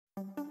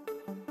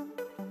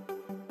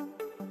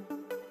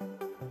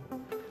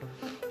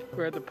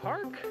We're at the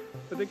park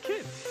with the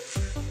kids.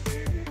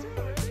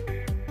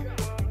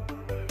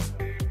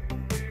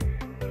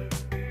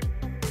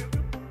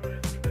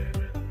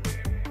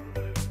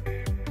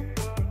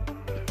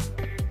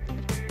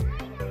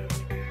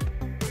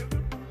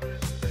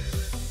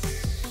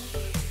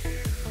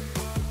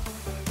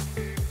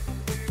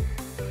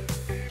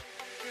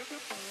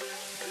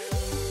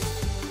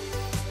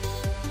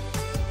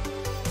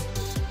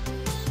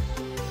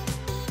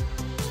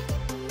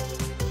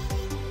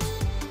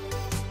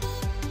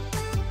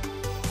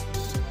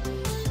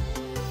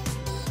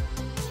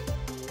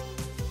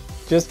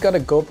 Just got a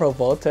GoPro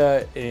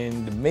Volta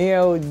in the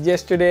mail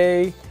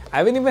yesterday. I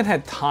haven't even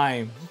had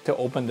time to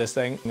open this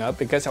thing up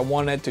because I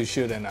wanted to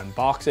shoot an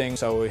unboxing.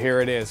 So here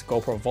it is,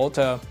 GoPro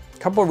Volta. A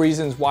couple of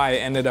reasons why I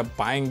ended up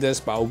buying this,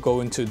 but I'll go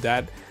into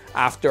that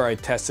after I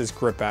test this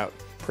grip out.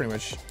 Pretty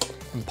much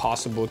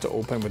impossible to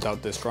open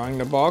without destroying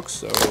the box.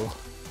 So,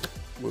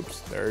 whoops,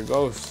 there it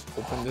goes.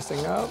 Open this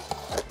thing up.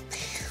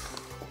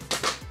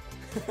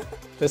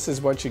 This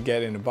is what you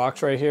get in the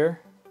box right here.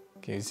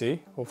 Can you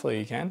see? Hopefully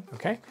you can,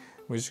 okay?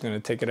 We're just gonna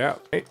take it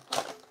out. Right?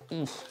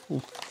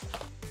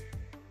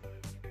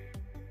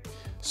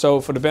 So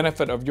for the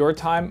benefit of your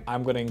time,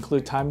 I'm gonna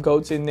include time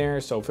codes in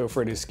there, so feel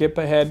free to skip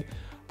ahead.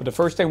 But the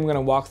first thing we're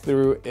gonna walk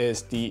through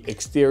is the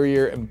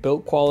exterior and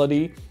build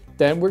quality.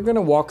 Then we're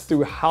gonna walk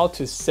through how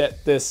to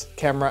set this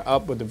camera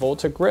up with the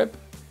Volta grip.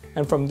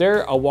 And from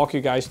there, I'll walk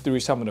you guys through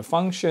some of the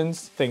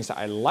functions, things that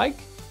I like,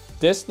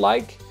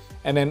 dislike,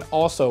 and then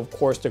also, of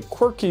course, the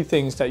quirky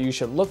things that you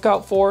should look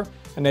out for.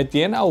 And at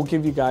the end, I will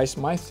give you guys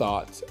my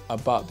thoughts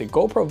about the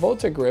GoPro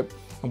Volta grip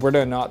and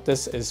whether or not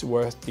this is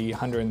worth the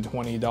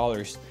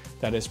 $120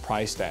 that is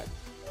priced at.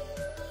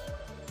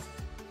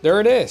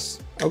 There it is.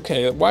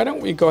 Okay, why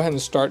don't we go ahead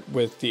and start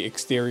with the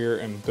exterior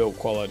and build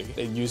quality.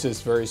 It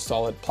uses very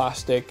solid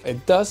plastic.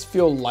 It does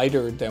feel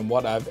lighter than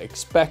what I've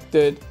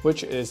expected,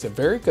 which is a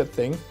very good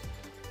thing.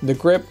 The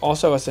grip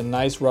also has a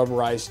nice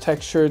rubberized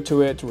texture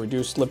to it to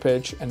reduce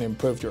slippage and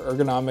improve your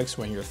ergonomics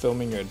when you're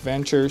filming your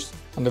adventures.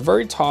 On the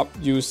very top,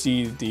 you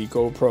see the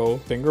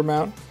GoPro finger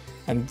mount,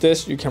 and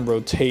this you can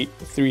rotate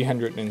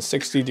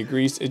 360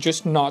 degrees. It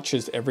just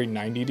notches every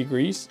 90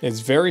 degrees. It's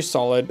very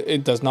solid.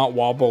 It does not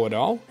wobble at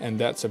all, and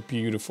that's a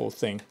beautiful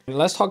thing. And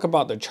let's talk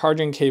about the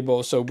charging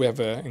cable. So we have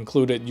an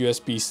included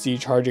USB-C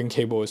charging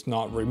cable. It's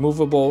not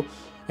removable.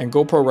 And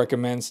GoPro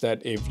recommends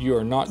that if you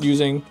are not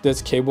using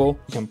this cable,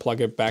 you can plug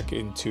it back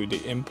into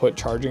the input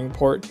charging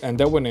port, and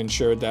that would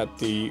ensure that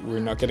we're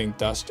not getting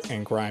dust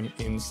and grime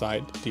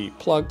inside the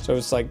plug. So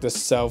it's like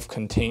this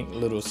self-contained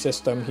little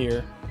system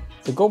here.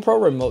 The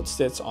GoPro remote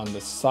sits on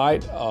the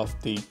side of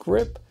the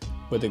grip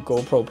with the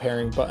GoPro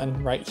pairing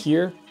button right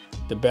here,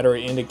 the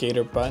battery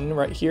indicator button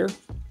right here,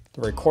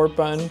 the record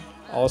button,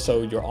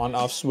 also your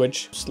on-off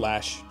switch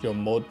 / your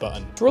mode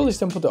button. It's really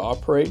simple to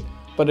operate,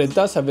 but it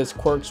does have its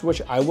quirks,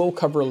 which I will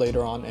cover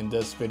later on in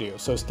this video,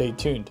 so stay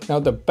tuned. Now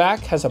the back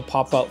has a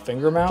pop-out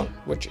finger mount,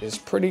 which is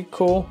pretty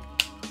cool.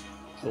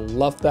 I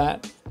love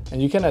that.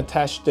 And you can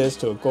attach this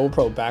to a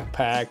GoPro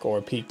backpack or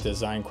a Peak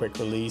Design quick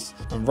release.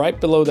 And right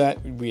below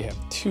that, we have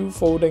two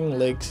folding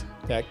legs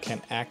that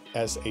can act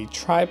as a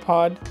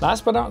tripod.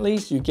 Last but not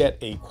least, you get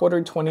a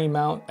 1/4-20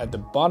 mount at the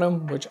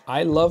bottom, which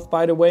I love,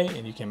 by the way,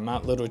 and you can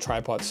mount little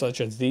tripods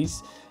such as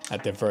these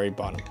at the very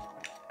bottom.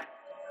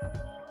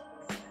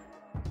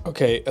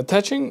 Okay,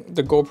 attaching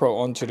the GoPro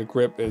onto the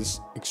grip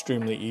is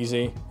extremely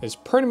easy. It's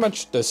pretty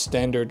much the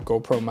standard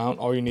GoPro mount.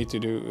 All you need to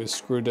do is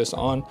screw this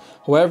on.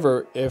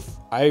 However, if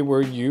I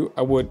were you,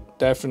 I would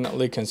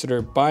definitely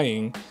consider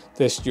buying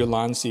this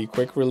Ulanzi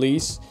quick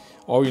release.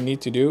 All you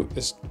need to do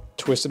is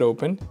twist it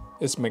open.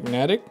 It's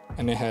magnetic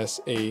and it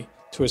has a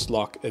twist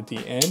lock at the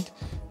end.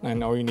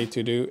 And all you need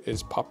to do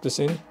is pop this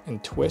in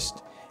and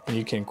twist, and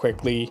you can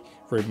quickly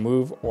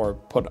remove or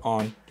put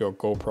on your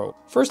GoPro.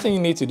 First thing you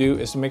need to do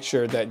is to make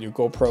sure that your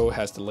GoPro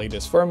has the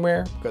latest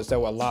firmware, because that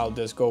will allow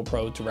this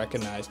GoPro to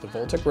recognize the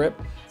Volta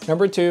grip.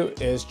 Number two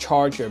is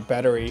charge your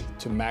battery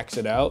to max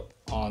it out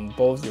on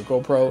both your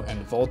GoPro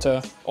and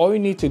Volta. All you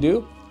need to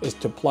do is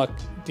to plug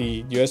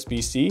the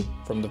USB-C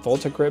from the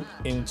Volta grip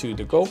into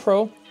the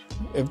GoPro.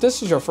 If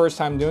this is your first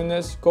time doing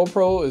this,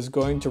 GoPro is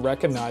going to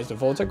recognize the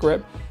Volta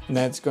grip, and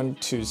then it's going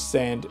to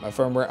send a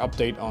firmware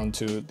update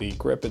onto the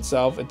grip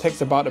itself. It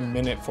takes about a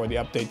minute for the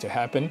update to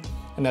happen.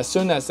 And as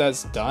soon as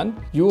that's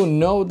done, you will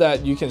know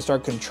that you can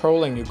start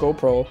controlling your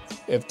GoPro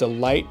if the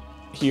light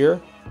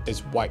here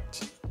is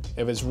white.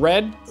 If it's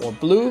red or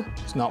blue,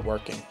 it's not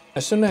working.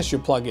 As soon as you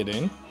plug it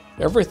in,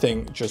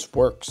 everything just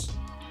works.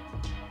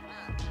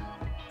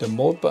 The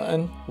mode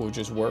button will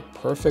just work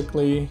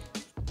perfectly.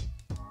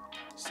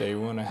 Say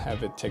you want to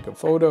have it take a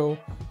photo,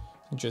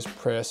 just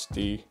press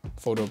the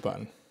photo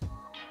button.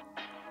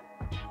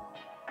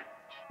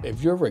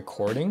 If you're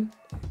recording,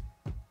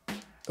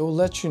 it will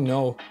let you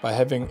know by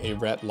having a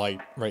red light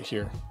right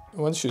here.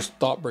 Once you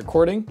stop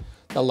recording,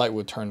 that light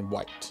will turn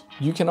white.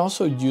 You can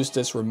also use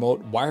this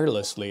remote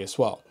wirelessly as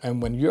well.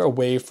 And when you're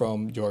away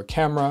from your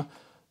camera,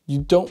 you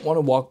don't want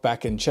to walk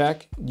back and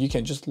check. You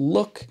can just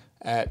look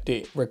at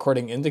the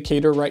recording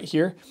indicator right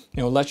here.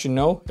 It'll let you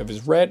know if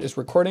it's red, it's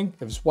recording,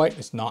 if it's white,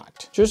 it's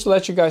not. Just to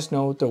let you guys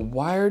know, the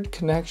wired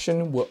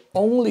connection will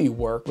only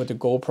work with the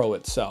GoPro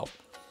itself.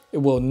 It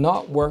will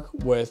not work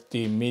with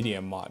the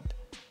media mod.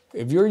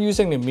 If you're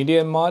using the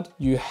media mod,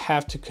 you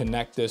have to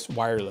connect this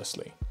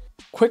wirelessly.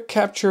 Quick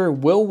capture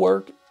will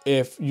work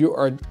if you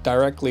are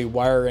directly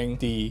wiring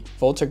the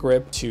Volta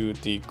grip to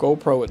the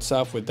GoPro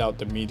itself without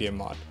the media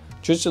mod.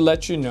 Just to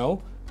let you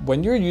know,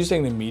 when you're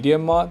using the media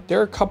mod, there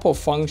are a couple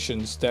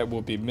functions that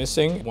will be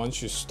missing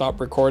once you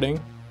stop recording,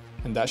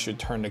 and that should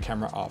turn the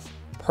camera off.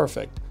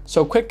 Perfect.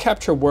 So quick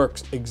capture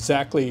works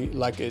exactly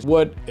like it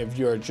would if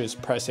you're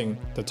just pressing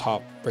the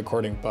top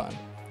recording button.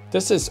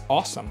 This is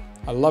awesome.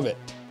 I love it.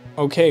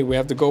 Okay, we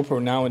have the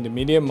GoPro now in the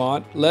media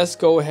mod. Let's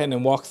go ahead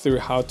and walk through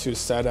how to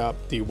set up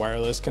the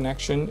wireless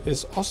connection.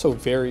 It's also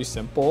very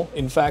simple.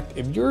 In fact,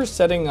 if you're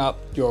setting up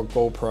your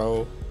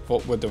GoPro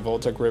with the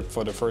Volta grip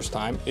for the first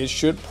time, it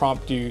should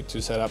prompt you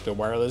to set up the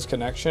wireless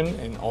connection,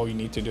 and all you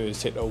need to do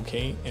is hit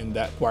OK, and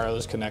that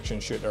wireless connection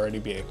should already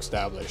be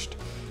established.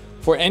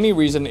 For any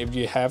reason, if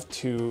you have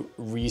to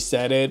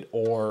reset it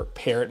or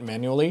pair it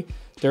manually,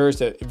 there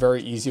is a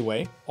very easy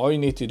way. All you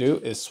need to do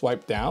is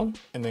swipe down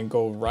and then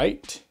go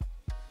right,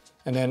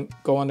 and then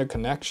go under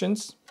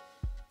connections,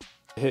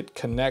 hit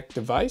connect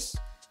device,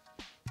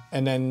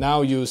 and then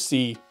now you'll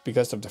see,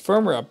 because of the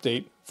firmware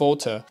update,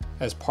 Volta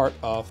as part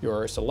of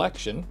your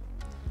selection.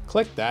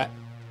 Click that.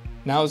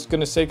 Now it's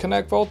gonna say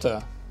connect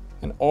Volta,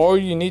 and all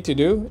you need to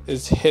do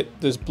is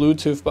hit this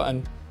Bluetooth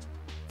button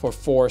for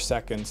 4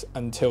 seconds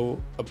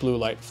until a blue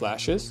light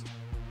flashes.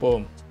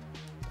 Boom,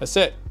 that's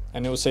it.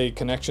 And it will say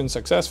connection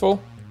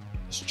successful.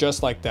 It's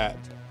just like that.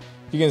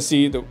 You can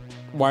see the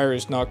wire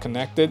is not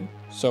connected,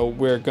 so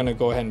we're gonna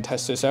go ahead and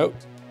test this out.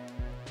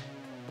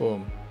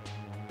 Boom,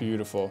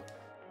 beautiful.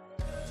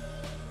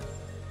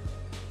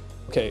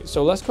 Okay,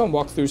 so let's go and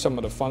walk through some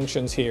of the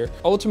functions here.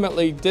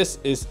 Ultimately, this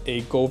is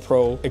a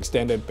GoPro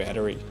extended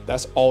battery.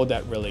 That's all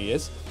that really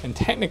is. And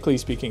technically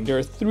speaking, there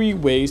are 3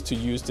 ways to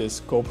use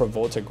this GoPro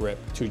Volta grip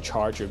to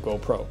charge your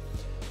GoPro.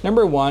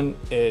 Number 1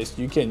 is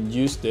you can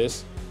use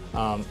this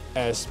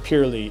as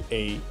purely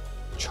a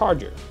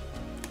charger.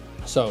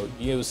 So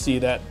you'll see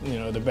that,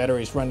 the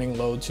battery is running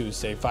low to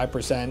say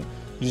 5%.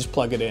 You just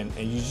plug it in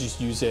and you just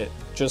use it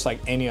just like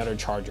any other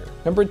charger.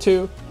 Number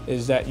 2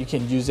 is that you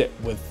can use it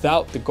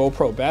without the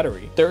GoPro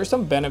battery. There are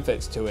some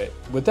benefits to it.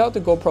 Without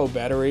the GoPro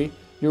battery,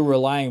 you're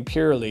relying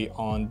purely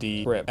on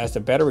the grip as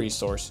the battery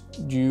source.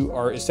 You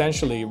are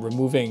essentially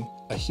removing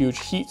a huge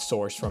heat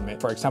source from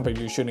it. For example, if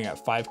you're shooting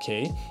at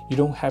 5K, you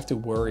don't have to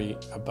worry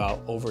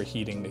about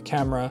overheating the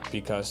camera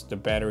because the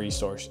battery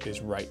source is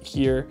right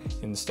here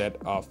instead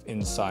of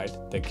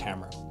inside the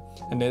camera.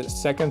 And the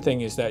second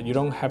thing is that you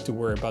don't have to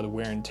worry about the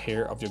wear and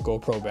tear of your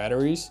GoPro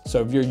batteries.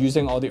 So if you're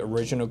using all the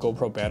original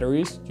GoPro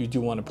batteries, you do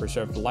want to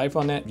preserve the life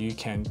on it, you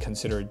can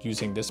consider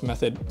using this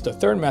method. The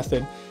third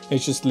method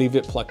is just leave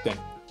it plugged in.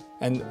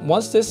 And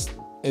once this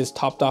is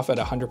topped off at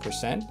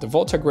 100%, the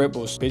Volta grip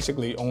will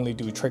basically only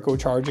do trickle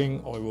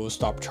charging or it will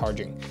stop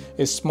charging.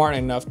 It's smart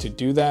enough to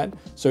do that,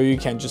 so you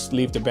can just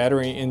leave the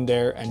battery in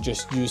there and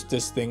just use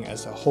this thing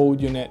as a whole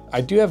unit.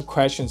 I do have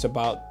questions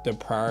about the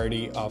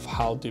priority of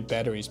how the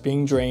battery is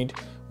being drained,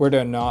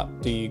 whether or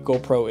not the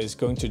GoPro is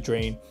going to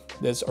drain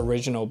this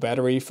original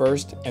battery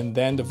first and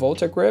then the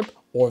Volta grip,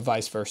 or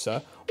vice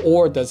versa,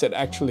 or does it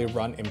actually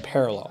run in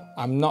parallel?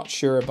 I'm not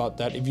sure about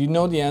that. If you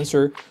know the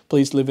answer,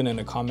 please leave it in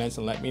the comments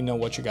and let me know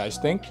what you guys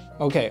think.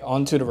 Okay,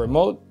 on to the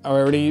remote. I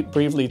already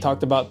briefly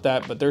talked about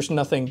that, but there's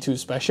nothing too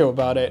special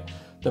about it.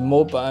 The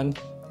mode button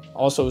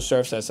also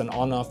serves as an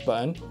on-off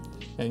button,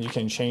 and you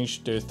can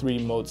change the 3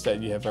 modes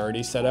that you have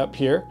already set up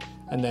here.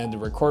 And then the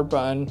record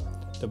button,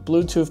 the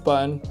Bluetooth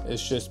button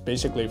is just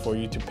basically for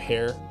you to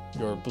pair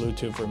your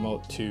Bluetooth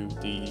remote to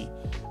the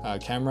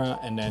camera,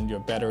 and then your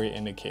battery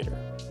indicator.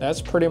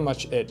 That's pretty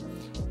much it.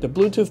 The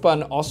Bluetooth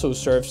button also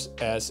serves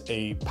as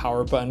a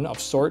power button of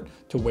sort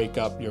to wake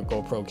up your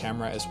GoPro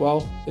camera as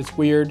well. It's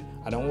weird,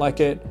 I don't like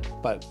it,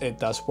 but it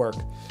does work.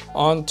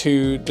 On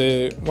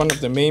to one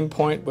of the main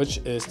point, which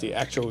is the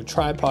actual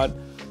tripod.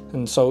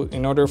 And so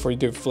in order for you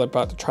to flip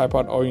out the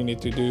tripod, all you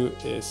need to do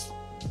is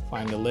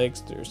find the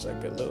legs. There's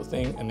like a little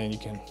thing, and then you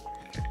can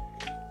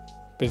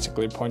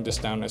basically point this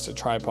down as a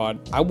tripod.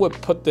 I would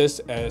put this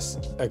as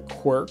a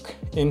quirk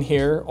in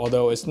here,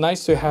 although it's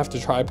nice to have the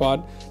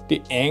tripod.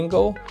 The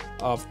angle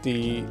of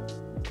the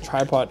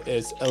tripod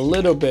is a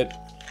little bit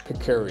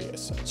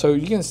precarious. So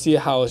you can see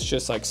how it's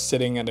just like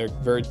sitting at a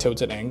very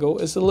tilted angle.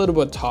 It's a little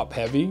bit top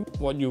heavy.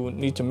 What you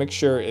need to make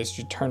sure is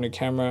you turn the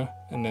camera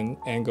and then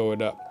angle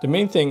it up. The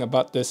main thing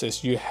about this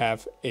is you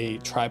have a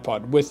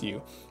tripod with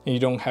you and you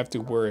don't have to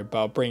worry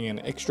about bringing an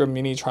extra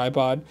mini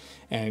tripod,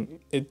 and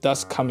it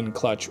does come in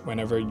clutch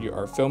whenever you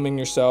are filming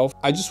yourself.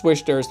 I just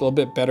wish there's a little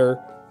bit better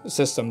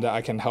system that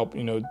I can help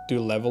do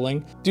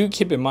leveling. Do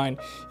keep in mind,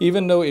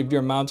 even though if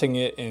you're mounting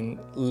it in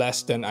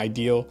less than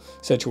ideal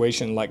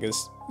situation like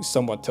it's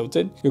somewhat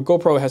tilted, your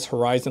GoPro has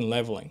horizon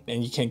leveling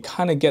and you can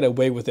kind of get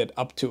away with it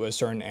up to a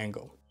certain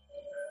angle.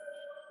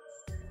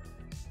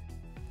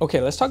 Okay,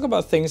 let's talk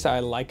about things that I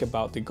like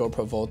about the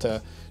GoPro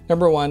Volta.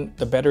 Number one,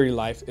 the battery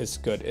life is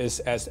good, it's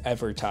as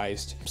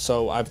advertised.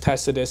 So I've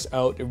tested this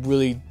out. It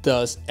really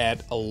does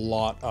add a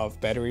lot of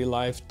battery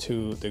life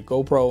to the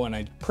GoPro, and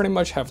I pretty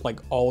much have like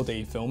all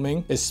day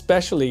filming,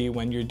 especially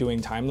when you're doing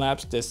time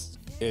lapse. This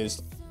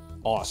is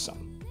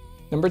awesome.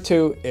 Number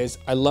two is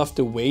I love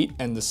the weight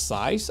and the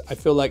size. I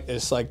feel like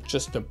it's like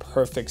just the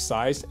perfect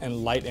size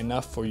and light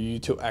enough for you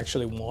to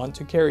actually want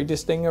to carry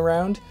this thing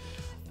around.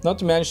 Not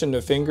to mention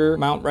the finger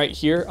mount right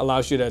here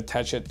allows you to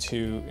attach it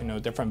to,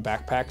 different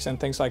backpacks and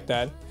things like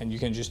that. And you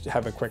can just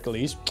have a quick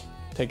release,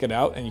 take it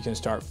out, and you can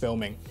start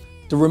filming.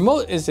 The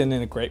remote isn't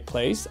in a great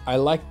place. I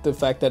like the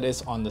fact that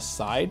it's on the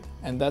side,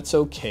 and that's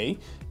okay,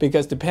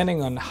 because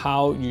depending on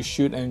how you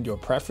shoot and your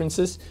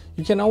preferences,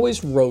 you can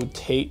always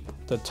rotate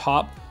the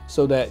top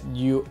so that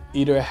you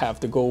either have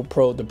the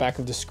GoPro, the back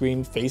of the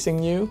screen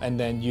facing you, and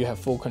then you have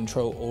full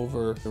control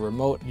over the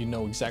remote. You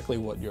know exactly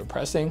what you're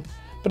pressing.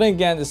 But then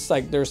again, it's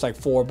like there's like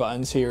 4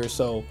 buttons here,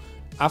 so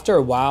after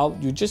a while,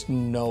 you just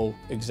know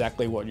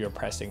exactly what you're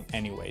pressing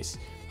anyways.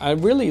 I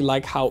really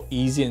like how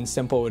easy and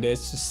simple it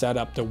is to set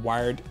up the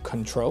wired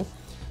control.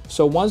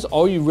 So once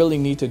all you really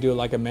need to do,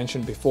 like I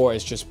mentioned before,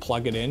 is just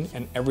plug it in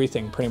and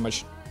everything pretty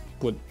much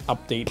would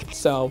update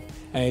itself,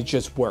 and it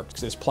just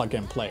works. It's plug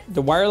and play.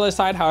 The wireless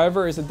side,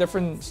 however, is a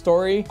different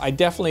story. I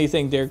definitely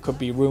think there could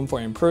be room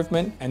for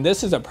improvement, and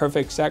this is a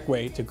perfect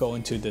segue to go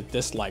into the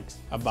dislikes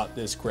about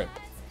this grip.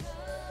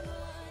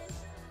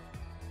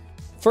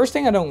 First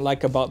thing I don't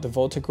like about the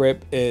Volta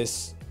grip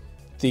is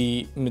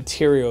the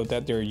material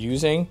that they're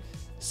using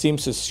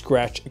seems to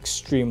scratch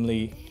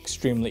extremely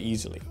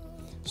easily.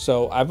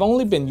 So I've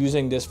only been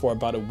using this for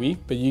about a week,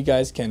 but you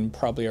guys can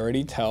probably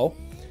already tell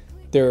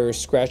there are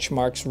scratch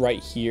marks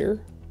right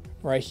here,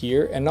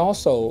 and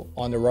also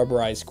on the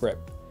rubberized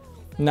grip.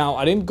 Now,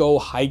 I didn't go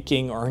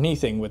hiking or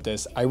anything with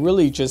this. I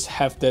really just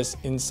have this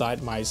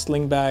inside my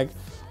sling bag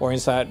or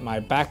inside my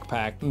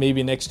backpack,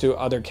 maybe next to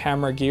other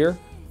camera gear,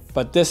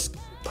 but this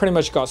pretty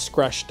much got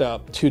scratched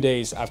up 2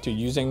 days after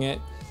using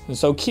it. And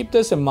so keep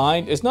this in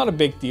mind. It's not a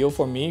big deal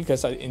for me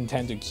because I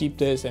intend to keep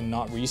this and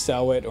not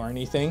resell it or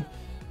anything.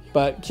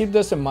 But keep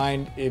this in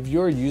mind, if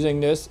you're using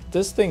this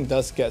thing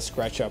does get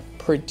scratched up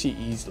pretty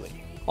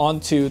easily. On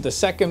to the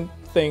second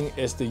thing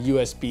is the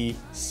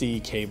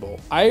USB-C cable.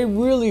 I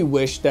really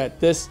wish that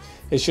this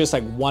is just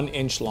like 1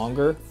 inch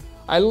longer.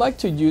 I like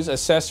to use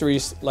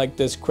accessories like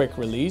this quick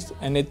release,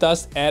 and it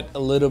does add a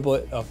little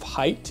bit of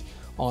height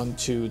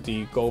onto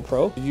the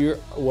GoPro. You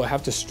will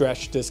have to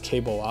stretch this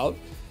cable out.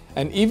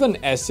 And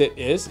even as it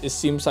is, it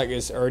seems like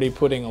it's already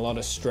putting a lot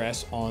of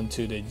stress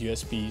onto the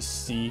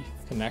USB-C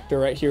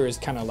connector right here. It's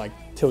kind of like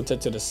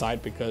tilted to the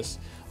side because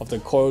of the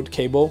coiled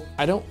cable.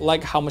 I don't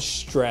like how much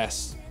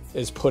stress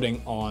is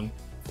putting on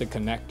the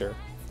connector.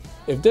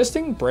 If this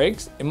thing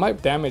breaks, it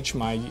might damage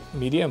my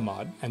media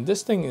mod, and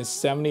this thing is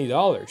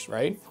 $70,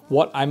 right?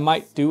 What I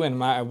might do,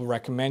 and I would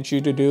recommend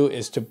you to do,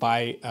 is to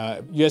buy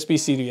a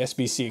USB-C to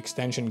USB-C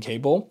extension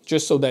cable,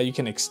 just so that you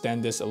can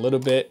extend this a little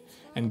bit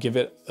and give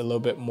it a little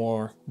bit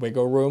more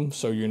wiggle room,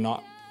 so you're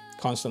not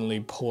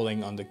constantly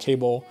pulling on the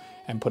cable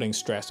and putting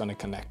stress on the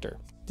connector.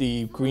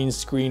 The green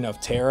screen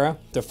of Terra.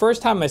 The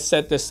first time I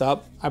set this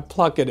up, I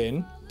plug it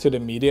in to the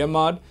media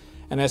mod,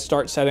 and I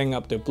start setting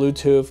up the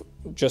Bluetooth,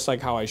 just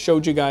like how I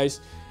showed you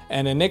guys.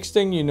 And the next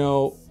thing you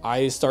know,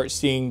 I start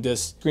seeing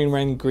this screen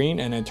run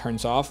green and it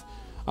turns off.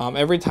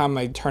 Every time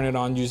I turn it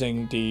on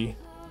using the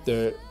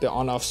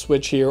on-off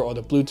switch here or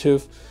the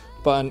Bluetooth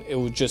button, it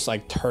would just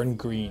like turn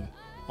green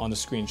on the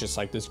screen, just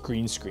like this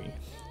green screen.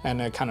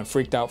 And I kind of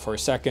freaked out for a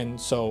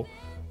second. So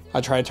I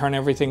tried to turn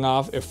everything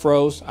off, it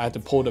froze. I had to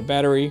pull the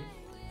battery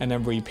and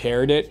then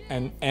repaired it,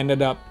 and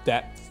ended up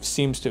that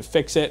seems to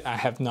fix it. I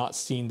have not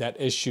seen that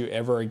issue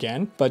ever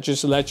again. But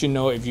just to let you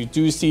know, if you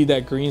do see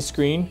that green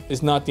screen,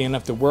 it's not the end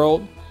of the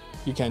world.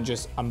 You can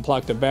just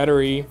unplug the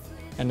battery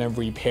and then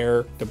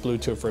repair the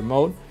Bluetooth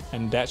remote,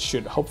 and that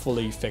should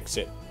hopefully fix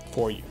it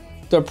for you.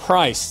 The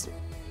price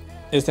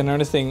is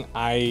another thing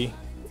I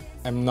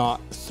am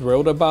not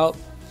thrilled about.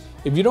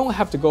 If you don't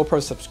have the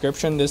GoPro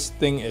subscription, this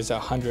thing is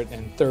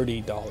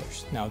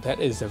 $130. Now that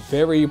is a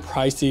very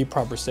pricey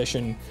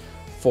proposition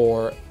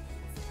for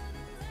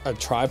a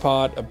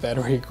tripod, a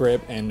battery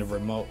grip, and a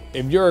remote.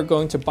 If you're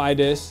going to buy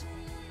this,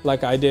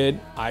 like I did,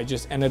 I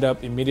just ended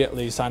up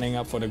immediately signing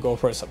up for the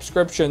GoPro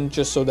subscription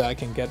just so that I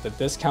can get the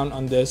discount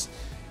on this.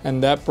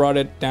 And that brought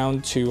it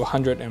down to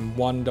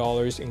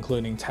 $101,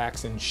 including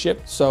tax and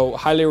ship. So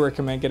highly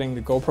recommend getting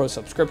the GoPro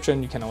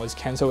subscription. You can always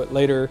cancel it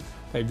later.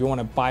 But if you want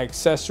to buy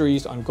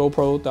accessories on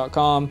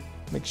GoPro.com,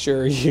 make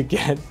sure you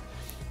get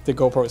the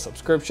GoPro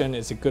subscription.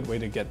 Is a good way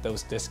to get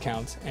those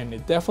discounts, and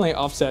it definitely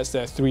offsets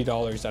that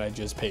 $3 that I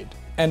just paid.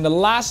 And the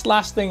last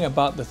thing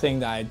about the thing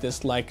that I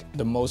dislike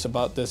the most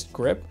about this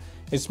grip,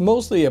 it's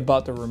mostly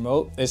about the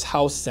remote, is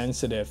how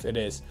sensitive it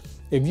is.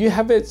 If you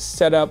have it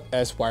set up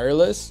as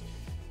wireless,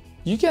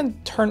 you can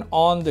turn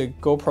on the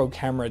GoPro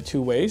camera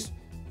 2 ways,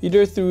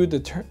 either through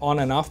the on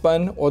and off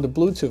button or the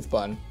Bluetooth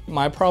button.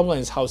 My problem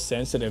is how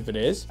sensitive it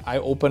is. I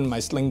opened my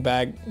sling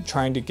bag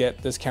trying to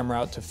get this camera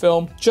out to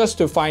film just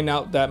to find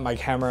out that my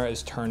camera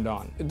is turned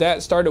on.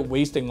 That started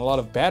wasting a lot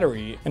of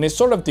battery, and it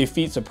sort of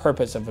defeats the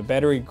purpose of a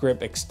battery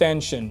grip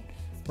extension,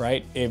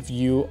 right? If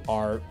you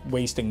are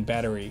wasting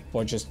battery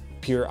for just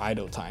pure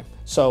idle time.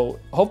 So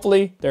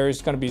hopefully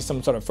there's going to be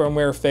some sort of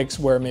firmware fix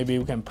where maybe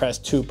we can press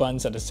 2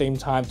 buttons at the same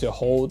time to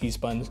hold these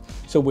buttons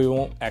so we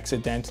won't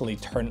accidentally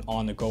turn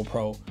on the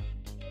GoPro.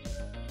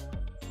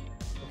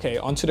 Okay,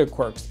 onto the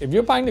Quirks. If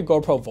you're buying the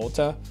GoPro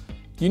Volta,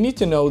 you need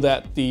to know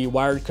that the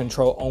wired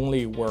control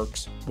only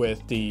works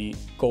with the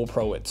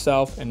GoPro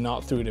itself and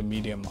not through the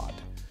medium mod.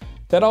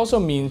 That also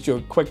means your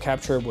quick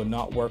capture will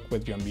not work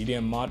with your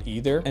medium mod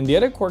either. And the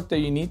other quirk that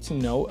you need to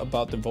know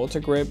about the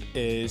Volta grip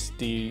is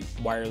the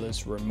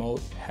wireless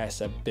remote has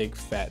a big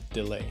fat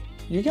delay.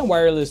 You can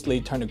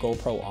wirelessly turn the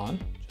GoPro on,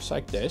 just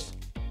like this.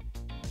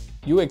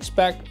 You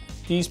expect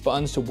these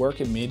buttons to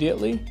work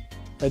immediately.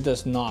 It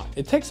does not.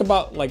 It takes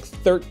about like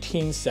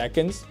 13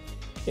 seconds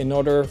in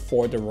order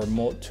for the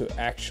remote to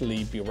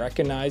actually be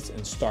recognized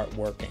and start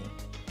working.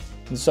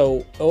 And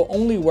so it'll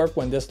only work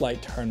when this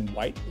light turns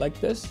white like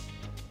this.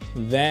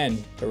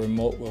 Then the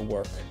remote will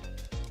work.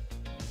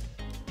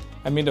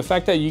 I mean, the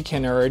fact that you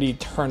can already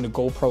turn the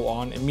GoPro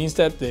on, it means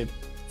that the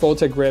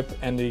Volta grip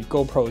and the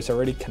GoPro is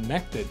already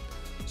connected.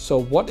 So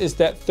what is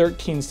that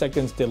 13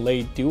 seconds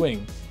delay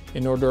doing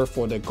in order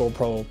for the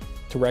GoPro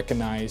to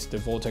recognize the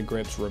Volta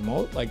grip's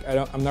remote? Like,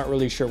 I'm not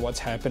really sure what's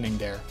happening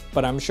there,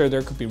 but I'm sure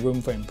there could be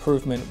room for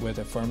improvement with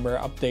a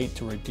firmware update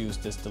to reduce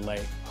this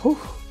delay. Whew.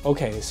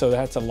 Okay, so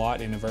that's a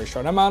lot in a very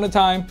short amount of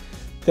time.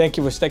 Thank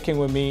you for sticking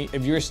with me.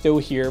 If you're still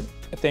here,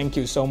 thank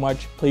you so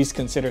much. Please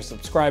consider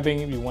subscribing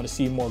if you want to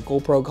see more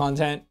GoPro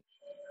content.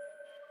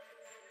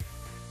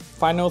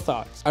 Final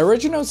thoughts. I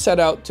originally set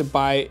out to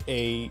buy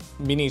a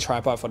mini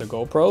tripod for the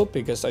GoPro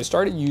because I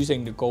started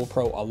using the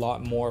GoPro a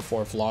lot more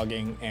for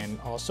vlogging and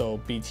also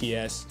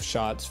BTS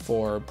shots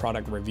for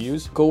product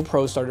reviews.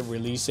 GoPro started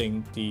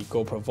releasing the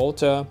GoPro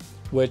Volta,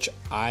 which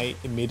I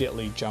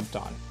immediately jumped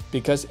on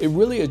because it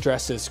really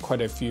addresses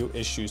quite a few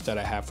issues that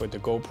I have with the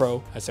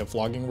GoPro as a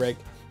vlogging rig.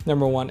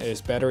 Number one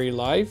is battery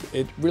life.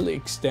 It really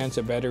extends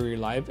the battery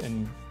life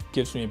and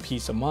gives me a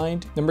peace of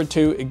mind. Number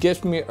two, it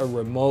gives me a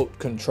remote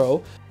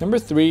control. Number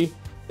three,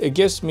 it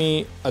gives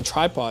me a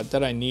tripod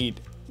that I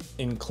need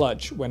in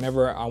clutch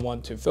whenever I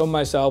want to film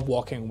myself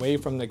walking away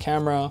from the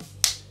camera.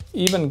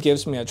 Even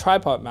gives me a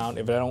tripod mount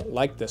if I don't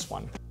like this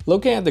one.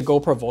 Looking at the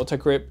GoPro Volta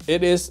grip,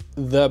 it is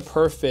the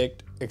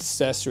perfect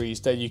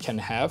accessories that you can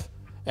have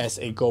as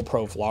a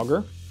GoPro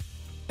vlogger,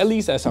 at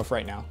least as of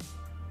right now.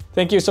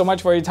 Thank you so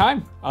much for your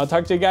time. I'll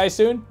talk to you guys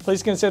soon.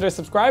 Please consider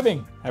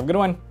subscribing. Have a good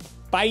one.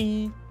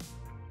 Bye.